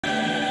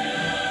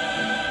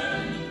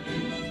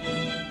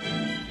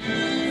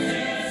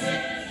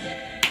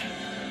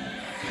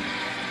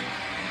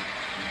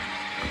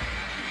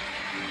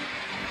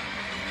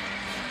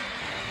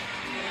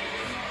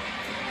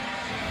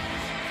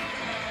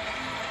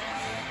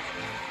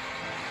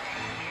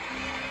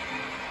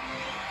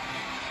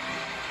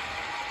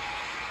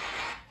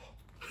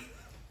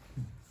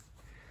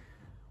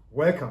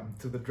Welcome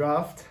to the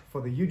draft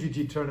for the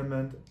UGG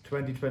Tournament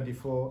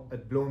 2024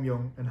 at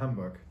Blomjung in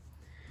Hamburg.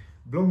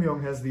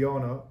 Blomjung has the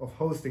honor of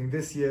hosting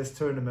this year's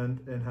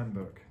tournament in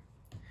Hamburg.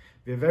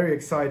 We are very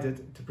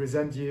excited to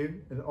present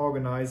you and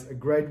organize a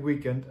great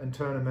weekend and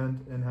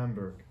tournament in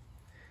Hamburg.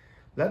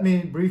 Let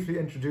me briefly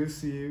introduce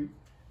to you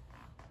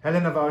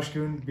Helena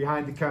Warschkun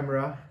behind the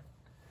camera,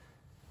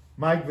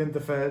 Mike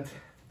Winterfeld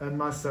and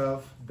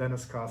myself,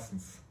 Dennis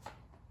Carstens.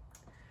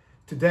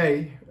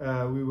 Today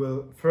we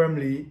will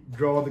firmly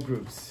draw the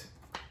groups.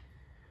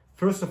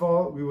 First of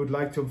all, we would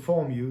like to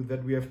inform you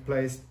that we have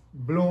placed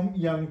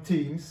Blomjung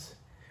teams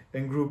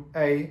in Group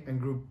A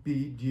and Group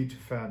B due to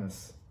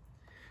fairness.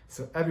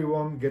 So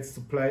everyone gets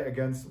to play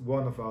against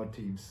one of our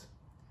teams.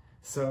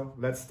 So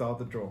let's start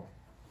the draw.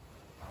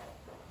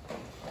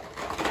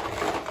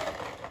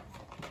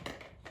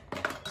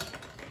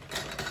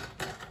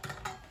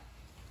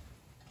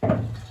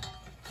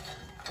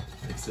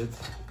 That's it.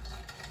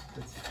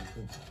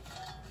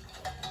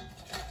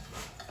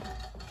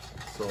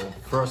 So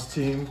first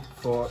team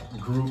for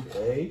Group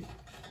A.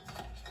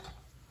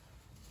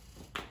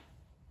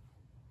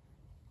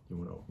 You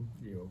want to open?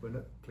 You open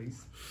it,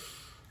 please.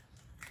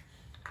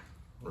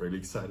 Really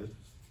excited.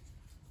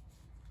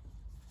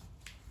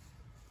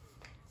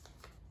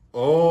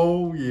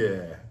 Oh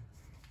yeah.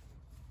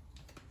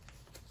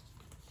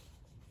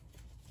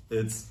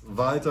 It's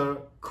Walter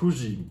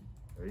Kujin.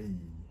 Hey.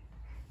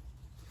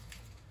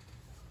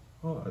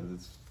 Oh,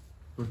 this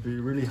would be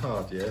really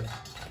hard, yeah?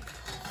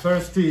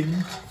 First team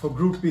for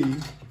Group B.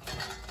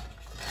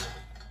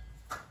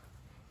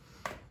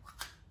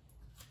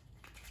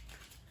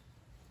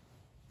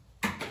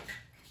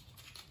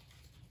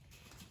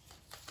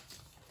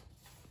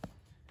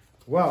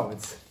 Wow,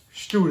 it's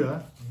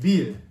Studer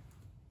Biel.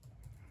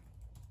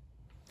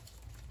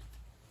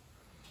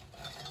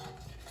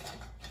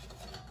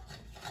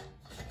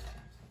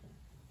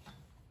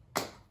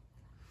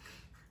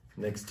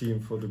 Next team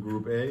for the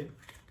Group A.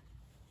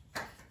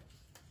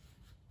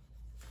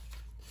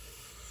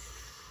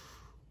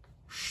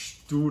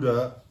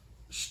 Studer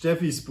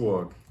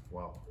Steffisburg.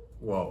 Wow.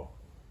 Wow.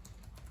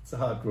 It's a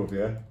hard group,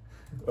 yeah?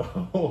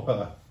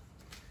 Oh.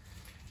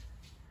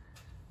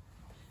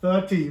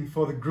 Third team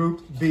for the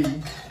Group B.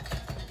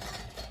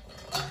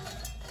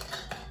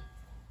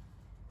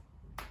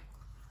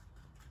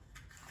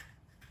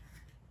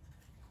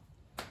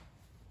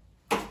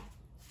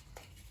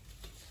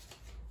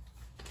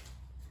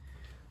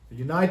 The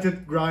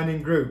United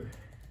Grinding Group.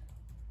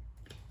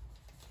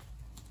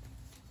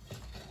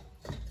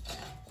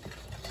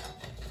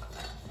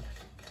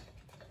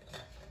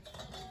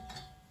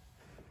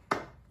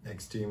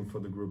 Next team for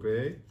the Group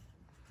A.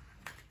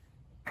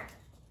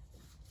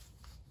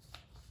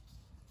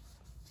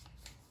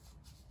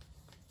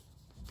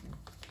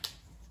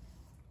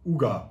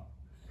 UGA.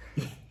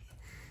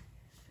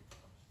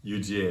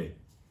 UGA.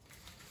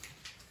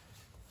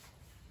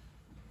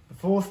 The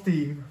fourth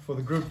team for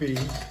the Group B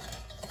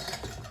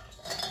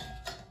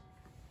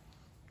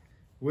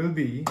will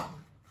be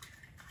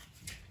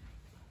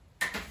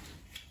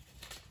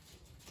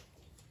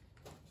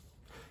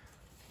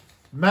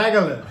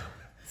Megale.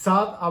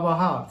 Zart aber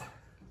hart.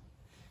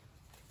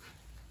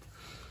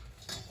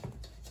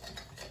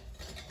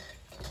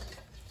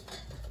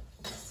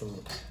 So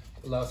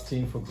last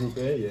team for Group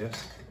A, yeah.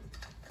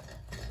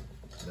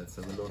 Let's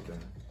have a look then.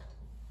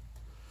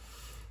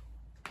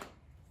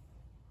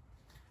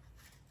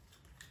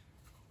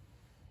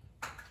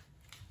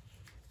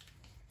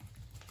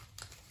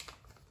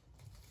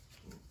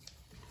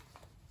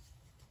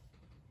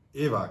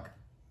 EWAG.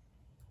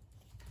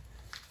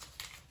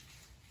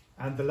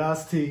 And the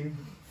last team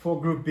for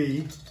Group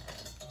B,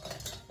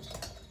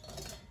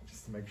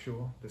 just to make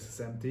sure this is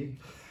empty.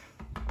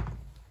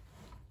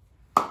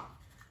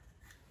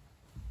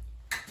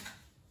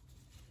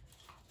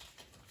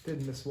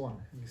 Didn't miss one.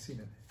 Have you seen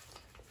it?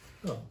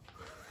 Oh.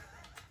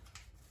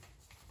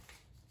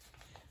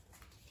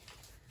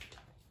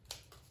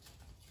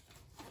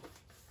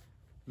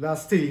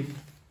 Last team,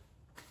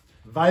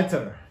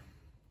 Walter.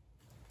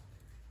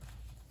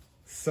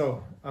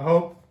 So I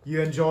hope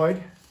you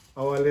enjoyed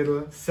our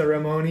little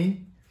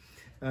ceremony,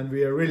 and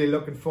we are really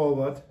looking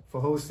forward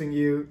for hosting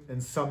you in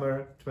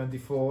summer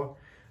 24.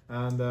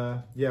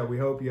 And yeah, we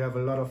hope you have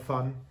a lot of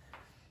fun,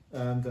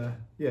 and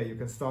yeah, you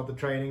can start the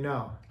training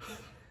now.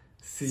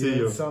 See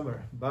you in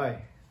summer.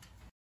 Bye.